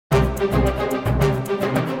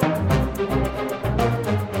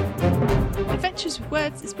Adventures with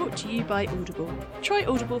Words is brought to you by Audible. Try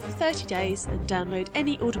Audible for 30 days and download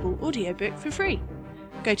any Audible audiobook for free.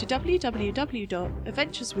 Go to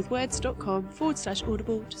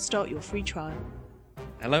www.adventureswithwords.com/audible to start your free trial.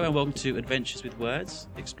 Hello and welcome to Adventures with Words,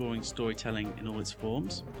 exploring storytelling in all its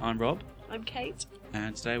forms. I'm Rob. I'm Kate.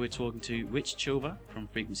 And today we're talking to Rich Chilver from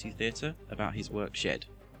Frequency Theatre about his work Shed.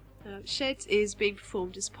 Shed is being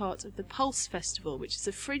performed as part of the Pulse Festival, which is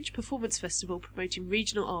a fringe performance festival promoting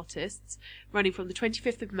regional artists, running from the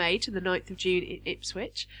 25th of May to the 9th of June in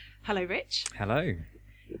Ipswich. Hello, Rich. Hello.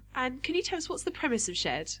 And can you tell us what's the premise of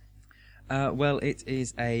Shed? Well, it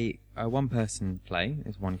is a one-person play.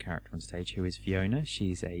 There's one character on stage who is Fiona.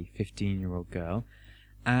 She's a 15-year-old girl.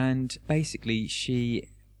 And basically,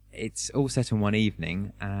 it's all set on one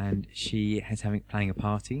evening, and she is planning a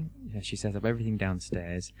party. She sets up everything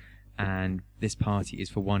downstairs, and this party is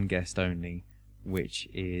for one guest only, which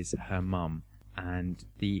is her mum. And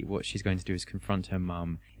what she's going to do is confront her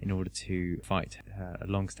mum in order to fight her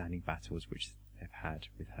long-standing battles which they've had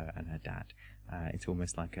with her and her dad. It's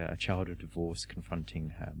almost like a child of divorce confronting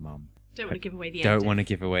her mum. Don't want to give away the ending. Don't want to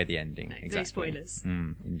give away the ending. No, exactly. no spoilers.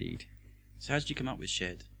 Indeed. So how did you come up with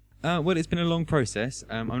Shed? Well, it's been a long process.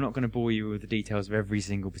 I'm not going to bore you with the details of every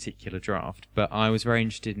single particular draft, but I was very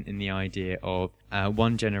interested in the idea of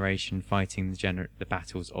one generation fighting the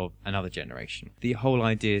battles of another generation. The whole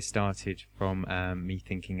idea started from me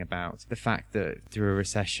thinking about the fact that through a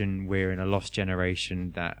recession we're in a lost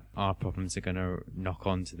generation, that our problems are going to knock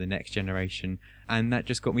on to the next generation, and that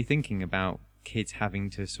just got me thinking about kids having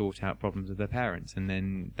to sort out problems with their parents, and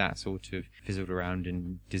then that sort of fizzled around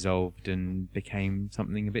and dissolved and became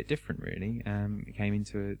something a bit different, really. It came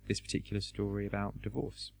into this particular story about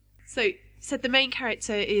divorce. So you said the main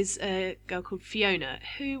character is a girl called Fiona.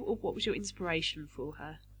 Who or what was your inspiration for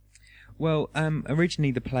her? Well,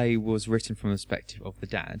 originally the play was written from the perspective of the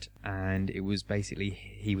dad, and it was basically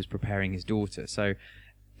he was preparing his daughter. So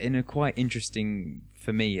in a quite interesting,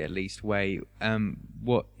 for me at least, way,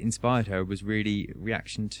 what inspired her was really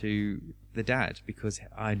reaction to the dad, because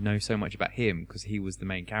I know so much about him, because he was the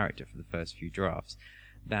main character for the first few drafts,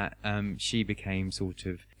 that she became sort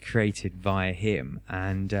of created via him.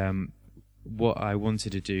 And what I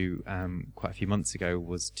wanted to do quite a few months ago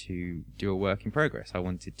was to do a work in progress. I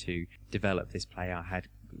wanted to develop this play. I had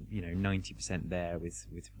 90% there with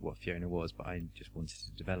what Fiona was, but I just wanted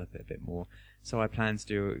to develop it a bit more. So I planned to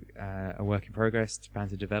do a work in progress,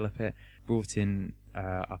 planned to develop it, brought in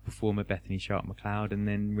our performer Bethany Sharp McLeod, and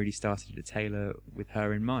then really started to tailor with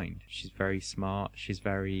her in mind. She's very smart, she's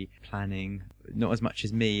very planning, not as much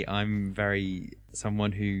as me. I'm very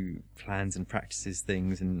someone who plans and practices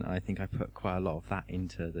things, and I think I put quite a lot of that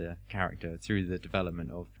into the character through the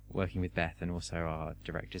development of working with Beth and also our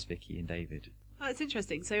directors Vicky and David. Oh, it's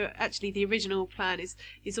interesting. So actually the original plan is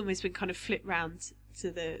almost been kind of flipped round to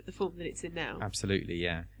the form that it's in now. Absolutely,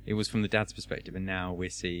 yeah. It was from the dad's perspective, and now we're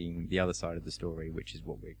seeing the other side of the story, which is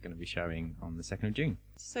what we're going to be showing on the 2nd of June.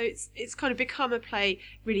 So it's kind of become a play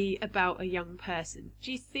really about a young person.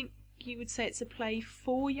 Do you think you would say it's a play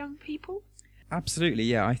for young people? Absolutely,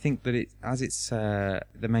 yeah. I think that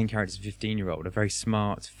the main character is a 15-year-old, a very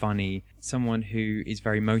smart, funny, someone who is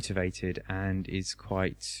very motivated and is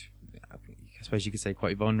quite, I suppose you could say,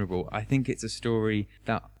 quite vulnerable. I think it's a story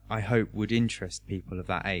that I hope would interest people of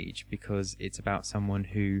that age, because it's about someone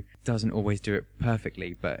who doesn't always do it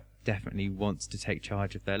perfectly, but definitely wants to take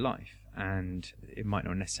charge of their life. And it might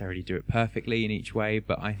not necessarily do it perfectly in each way,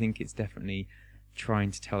 but I think it's definitely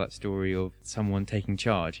trying to tell that story of someone taking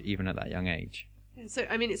charge, even at that young age. Yeah, so,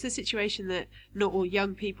 I mean, it's a situation that not all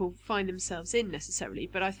young people find themselves in necessarily,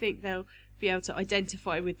 but I think they'll be able to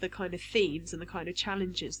identify with the kind of themes and the kind of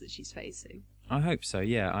challenges that she's facing. I hope so,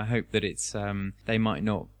 yeah. I hope that it's they might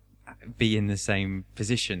not be in the same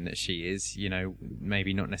position that she is,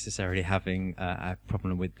 maybe not necessarily having a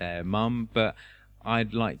problem with their mum, but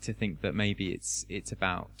I'd like to think that maybe it's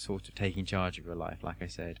about sort of taking charge of your life, like I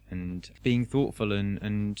said, and being thoughtful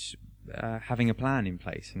and having a plan in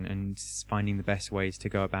place and finding the best ways to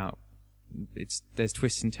go about. There's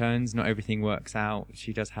twists and turns, not everything works out.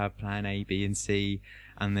 She does have plan A, B and C,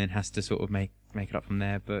 and then has to sort of make it up from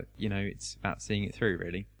there, but it's about seeing it through,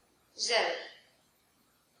 really. Zoe,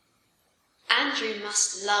 Andrew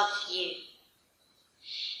must love you.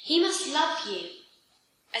 He must love you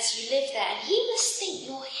as you live there, and he must think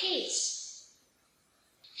you're his.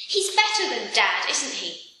 He's better than Dad, isn't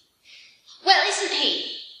he? Well, isn't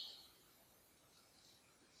he?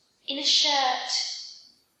 In a shirt,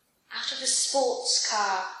 out of the sports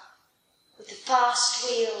car, with the fast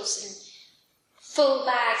wheels and full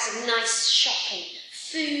bags of nice shopping,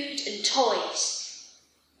 food and toys.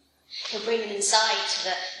 He'll bring them inside to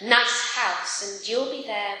the nice house, and you'll be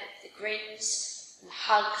there with the grins and the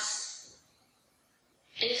hugs.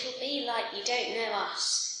 And it'll be like you don't know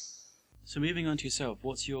us. So moving on to yourself,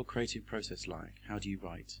 what's your creative process like? How do you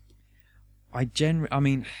write? I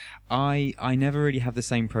never really have the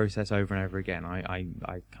same process over and over again. I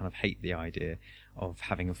kind of hate the idea of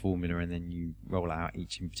having a formula and then you roll out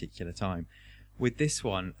each in particular time. With this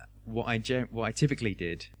one, what I typically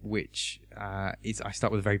did, which is I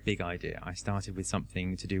start with a very big idea. I started with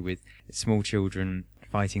something to do with small children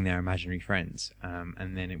fighting their imaginary friends,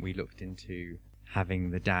 and then we looked into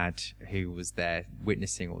having the dad who was there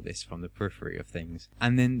witnessing all this from the periphery of things,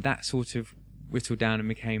 and then that sort of whittled down and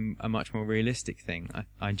became a much more realistic thing.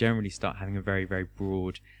 I generally start having a very, very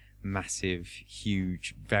broad, massive,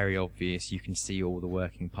 huge, very obvious, you can see all the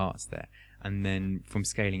working parts there. And then from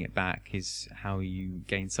scaling it back is how you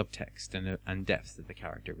gain subtext and depth of the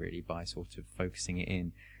character, really, by sort of focusing it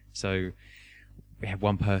in. So we have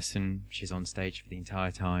one person, she's on stage for the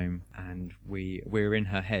entire time, and we're in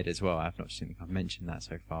her head as well. I've not think I've mentioned that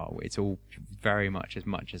so far. It's all very much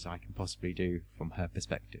as I can possibly do from her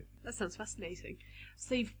perspective. That sounds fascinating.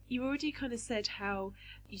 So you already kind of said how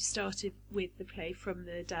you started with the play from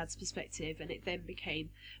the dad's perspective, and it then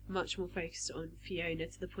became much more focused on Fiona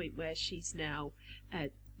to the point where she's now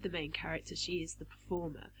the main character. She is the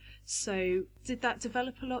performer. So did that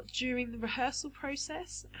develop a lot during the rehearsal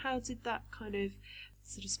process? How did that kind of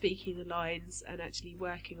sort of speaking the lines and actually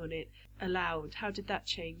working on it aloud, how did that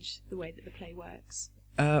change the way that the play works?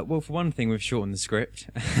 Well, for one thing, we've shortened the script.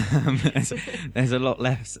 There's a lot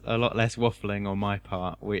less waffling on my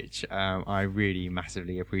part, which I really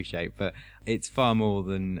massively appreciate. But it's far more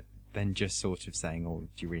than just sort of saying, "Oh,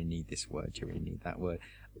 do you really need this word? Do you really need that word?"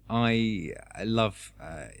 I love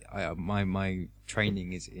my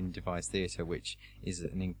training is in devised theatre, which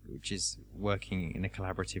is working in a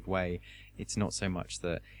collaborative way. It's not so much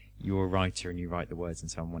that you're a writer and you write the words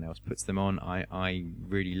and someone else puts them on. I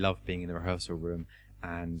really love being in the rehearsal room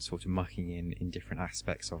and sort of mucking in different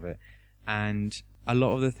aspects of it. And a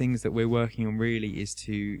lot of the things that we're working on really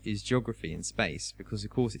is geography and space, because of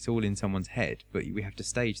course it's all in someone's head, but we have to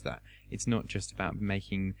stage that. It's not just about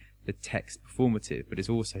making the text performative, but it's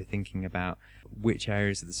also thinking about which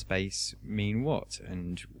areas of the space mean what,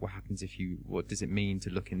 and what happens what does it mean to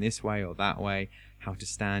look in this way or that way, how to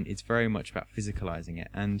stand. It's very much about physicalizing it,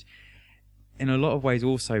 and in a lot of ways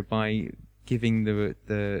also by giving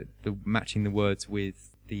the matching the words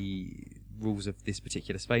with the rules of this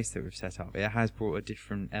particular space that we've set up. It has brought a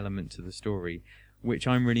different element to the story, which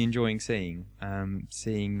I'm really enjoying seeing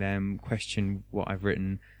them question what I've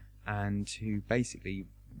written and to basically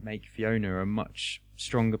make Fiona a much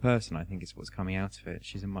stronger person. I think is what's coming out of it.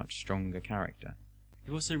 She's a much stronger character.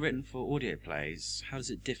 You've also written for audio plays. How does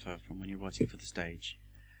it differ from when you're writing for the stage?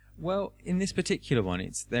 Well, in this particular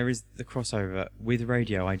one, there is the crossover. With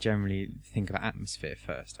radio, I generally think about atmosphere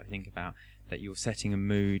first. I think about that you're setting a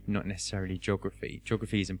mood, not necessarily geography.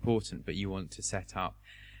 Geography is important, but you want to set up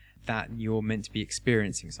that you're meant to be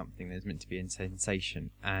experiencing something. There's meant to be a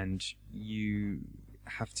sensation, and you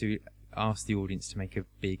have to ask the audience to make a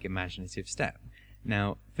big imaginative step.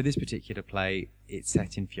 Now, for this particular play, it's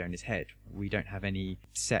set in Fiona's head. We don't have any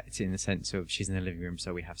sets in the sense of she's in the living room,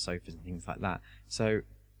 so we have sofas and things like that. So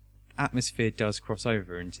atmosphere does cross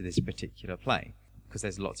over into this particular play because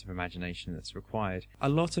there's lots of imagination that's required. A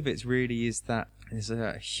lot of it really is that there's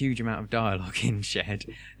a huge amount of dialogue in Shed.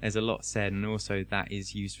 There's a lot said, and also that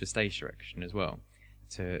is used for stage direction as well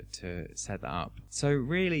to set that up. So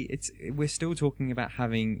really, we're still talking about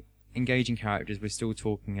having engaging characters, we're still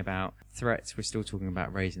talking about threats, we're still talking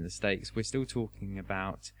about raising the stakes, we're still talking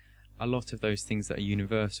about a lot of those things that are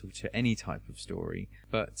universal to any type of story.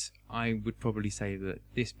 But I would probably say that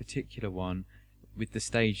this particular one, with the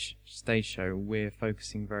stage show, we're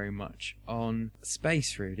focusing very much on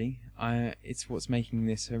space, really. It's what's making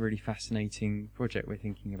this a really fascinating project. We're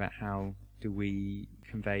thinking about how do we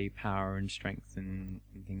convey power and strength and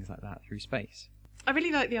things like that through space. I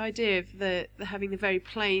really like the idea of the having the very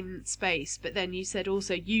plain space, but then you said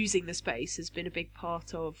also using the space has been a big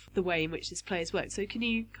part of the way in which this play has worked. So can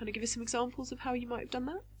you kind of give us some examples of how you might have done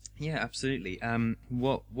that? Yeah, absolutely.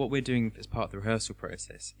 What we're doing as part of the rehearsal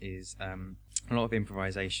process is a lot of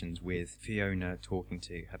improvisations with Fiona talking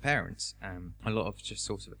to her parents. A lot of just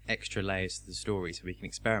sort of extra layers to the story, so we can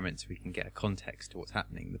experiment, so we can get a context to what's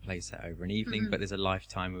happening. The play's set over an evening, but there's a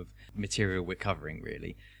lifetime of material we're covering,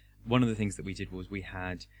 really. One of the things that we did was we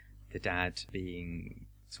had the dad being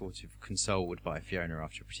sort of consoled by Fiona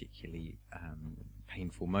after a particularly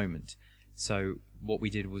painful moment. So what we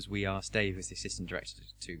did was we asked Dave, as the assistant director,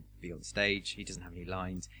 to be on stage. He doesn't have any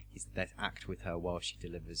lines. He's there to act with her while she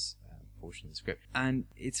delivers a portion of the script. And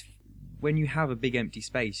it's when you have a big empty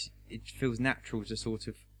space, it feels natural to sort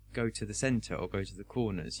of go to the centre or go to the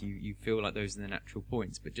corners. You feel like those are the natural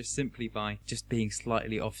points, but just simply by just being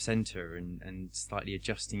slightly off centre and slightly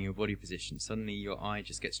adjusting your body position, suddenly your eye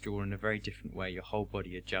just gets drawn in a very different way. Your whole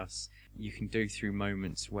body adjusts. You can go through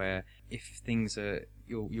moments where if things are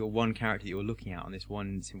your one character that you're looking at on this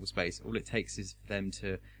one simple space, all it takes is for them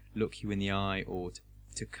to look you in the eye or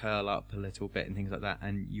to curl up a little bit and things like that,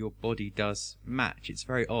 and your body does match. It's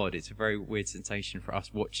very odd. It's a very weird sensation for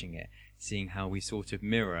us watching it, seeing how we sort of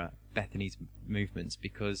mirror Bethany's movements,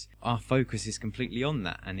 because our focus is completely on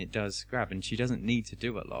that, and it does grab, and she doesn't need to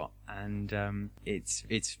do a lot, and it's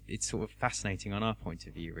sort of fascinating on our point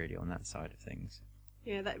of view, really, on that side of things.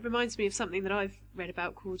 Yeah, that reminds me of something that I've read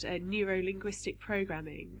about called neuro-linguistic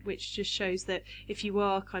programming, which just shows that if you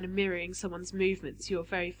are kind of mirroring someone's movements, you're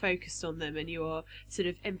very focused on them and you are sort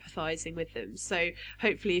of empathising with them. So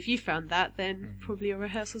hopefully if you found that, then probably your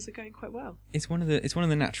rehearsals are going quite well. It's one of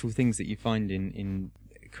the natural things that you find in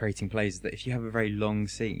creating plays, is that if you have a very long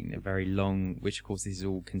scene, which of course this is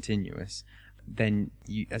all continuous, then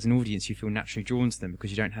you, as an audience, you feel naturally drawn to them because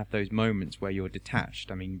you don't have those moments where you're detached.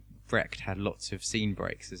 I mean, Brecht had lots of scene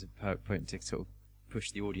breaks as a point to sort of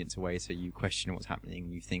push the audience away, so you question what's happening,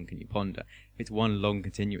 you think and you ponder. It's one long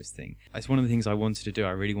continuous thing. It's one of the things I wanted to do.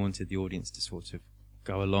 I really wanted the audience to sort of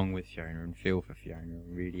go along with Fiona and feel for Fiona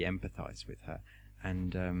and really empathise with her.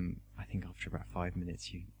 And I think after about 5 minutes,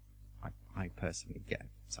 I personally get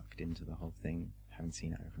sucked into the whole thing, having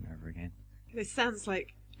seen it over and over again. This sounds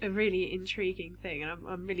like a really intriguing thing, and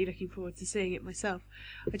I'm really looking forward to seeing it myself.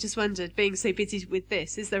 I just wondered, being so busy with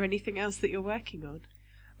this, is there anything else that you're working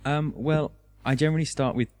on? Well, I generally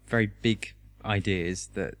start with very big ideas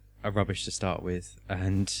that are rubbish to start with,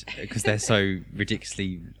 and because they're so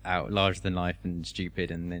ridiculously larger than life and stupid,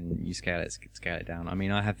 and then you scale it down. I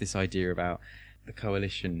mean, I have this idea about the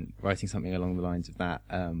Coalition, writing something along the lines of that,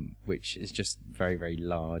 which is just very, very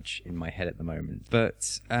large in my head at the moment.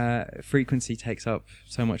 But Frequency takes up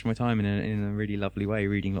so much of my time in a really lovely way,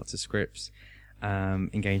 reading lots of scripts,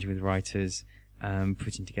 engaging with writers,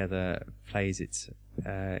 putting together plays. It's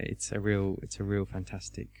a real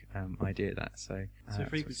fantastic idea, that. So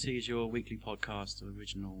Frequency is your weekly podcast of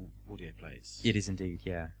original audio plays. It is indeed,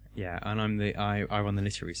 yeah. Yeah, and I run the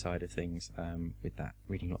literary side of things with that,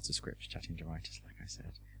 reading lots of scripts, chatting to writers, like I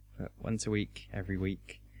said. But once a week, every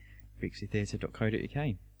week,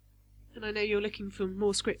 frequencytheatre.co.uk. And I know you're looking for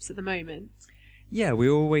more scripts at the moment. Yeah, we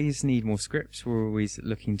always need more scripts. We're always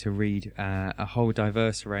looking to read a whole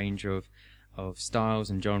diverse range of styles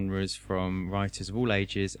and genres from writers of all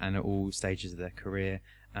ages and at all stages of their career.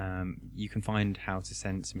 You can find how to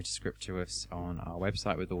submit a script to us on our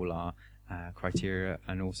website with all our criteria,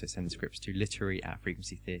 and also send scripts to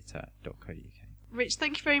literary@frequencytheatre.co.uk. Rich,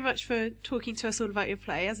 thank you very much for talking to us all about your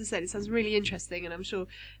play. As I said, it sounds really interesting, and I'm sure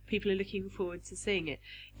people are looking forward to seeing it.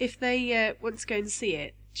 If they want to go and see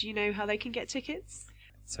it, do you know how they can get tickets?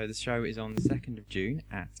 So the show is on the 2nd of June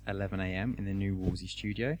at 11 a.m. in the new Wolsey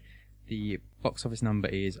studio. The box office number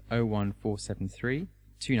is 01473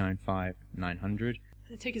 295 900.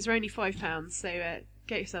 The tickets are only £5, so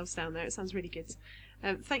get yourselves down there. It sounds really good.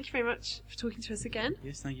 Thank you very much for talking to us again.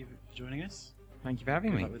 Yes, thank you for joining us. Thank you for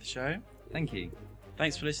having me. Good luck with the show. Thank you.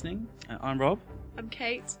 Thanks for listening. I'm Rob. I'm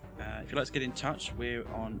Kate. If you'd like to get in touch, we're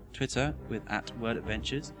on Twitter with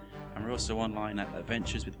 @WordAdventures, and we're also online at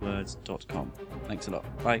adventureswithwords.com. Thanks a lot.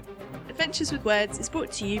 Bye. Adventures with Words is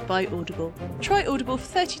brought to you by Audible. Try Audible for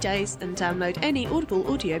 30 days and download any Audible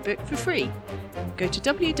audiobook for free. Go to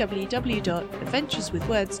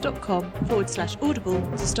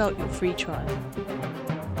www.adventureswithwords.com/audible to start your free trial.